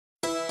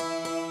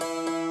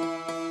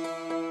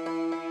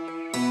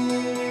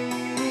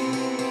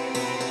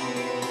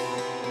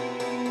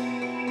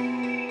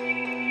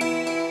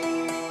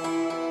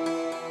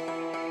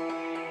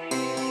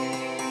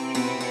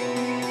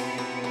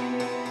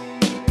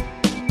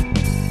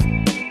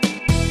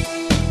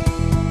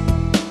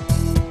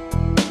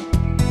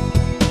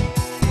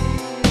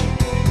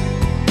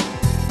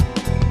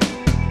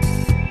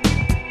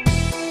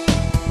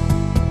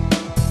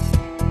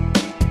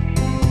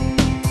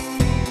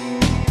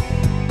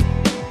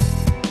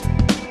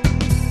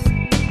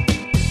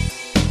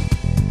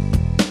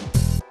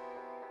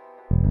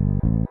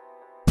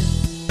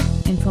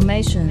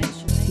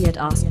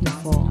asked me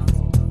for.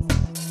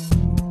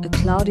 A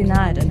cloudy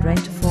night and rain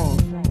to fall.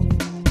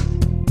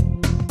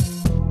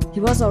 He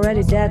was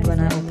already dead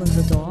when I opened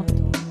the door.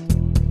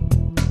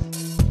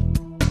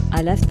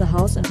 I left the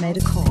house and made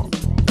a call.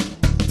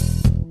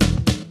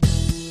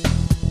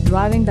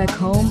 Driving back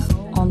home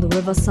on the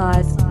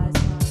riverside,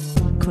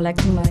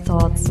 collecting my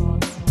thoughts,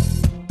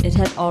 it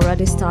had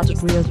already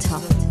started real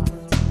tough.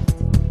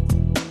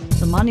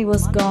 The money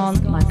was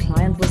gone, my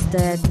client was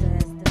dead.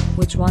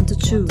 Which one to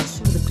choose,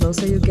 the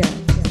closer you get.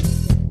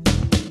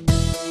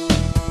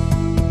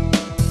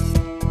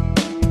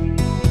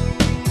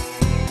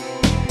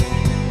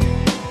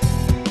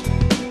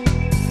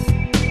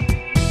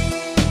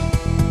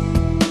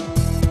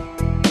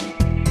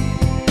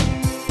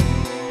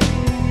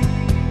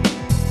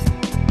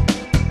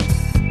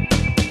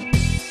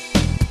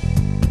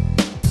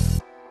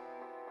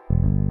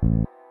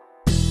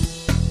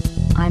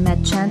 I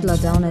met Chandler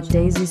down at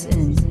Daisy's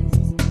Inn.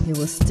 He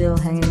was still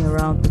hanging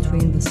around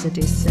between the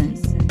city's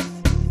sins.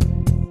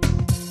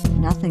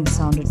 Nothing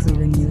sounded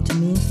really new to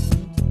me,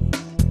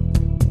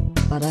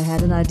 but I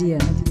had an idea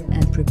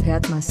and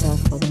prepared myself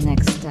for the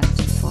next step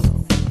to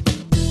follow.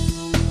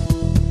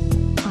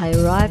 I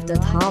arrived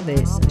at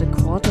Harvey's at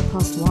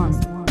 1:15.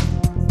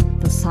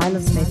 The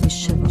silence made me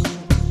shiver.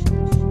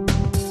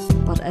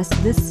 But as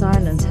this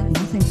silence had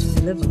nothing to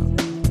deliver,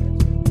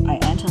 I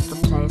entered the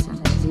place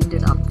and cleaned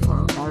it up for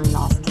a very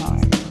last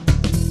time.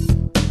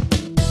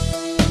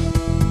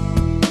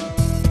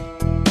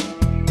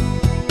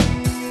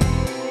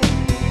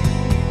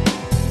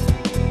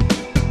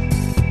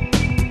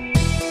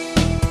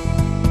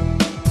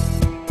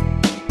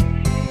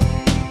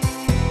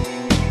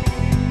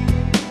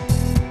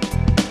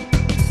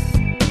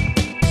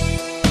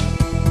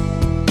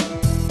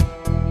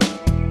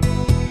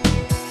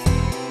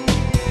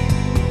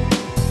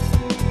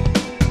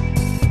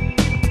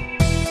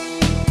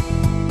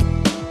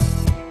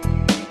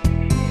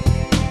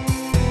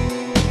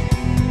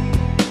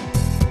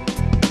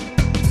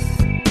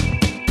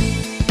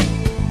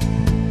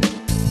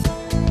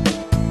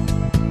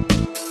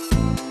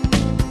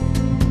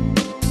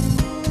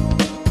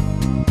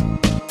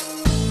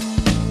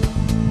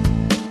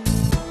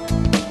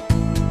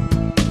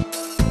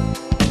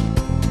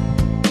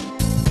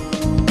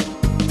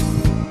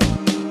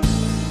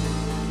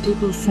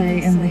 People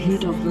say in the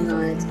heat of the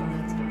night,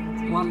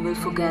 one will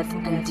forget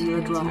and do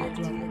it right.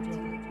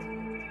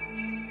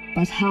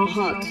 But how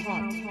hot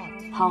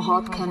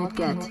can it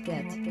get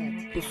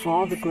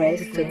before the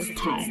grave fits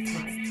tight?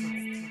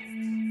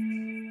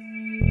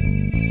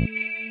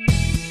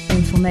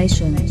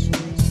 Information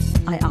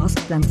I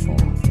asked them for.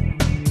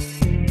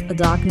 A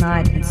dark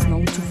night and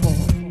snow to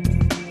fall.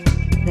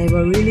 They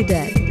were really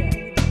dead,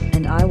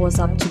 and I was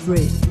up to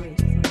breathe.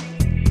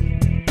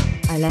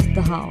 I left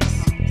the house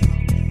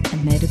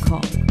and made a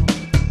call.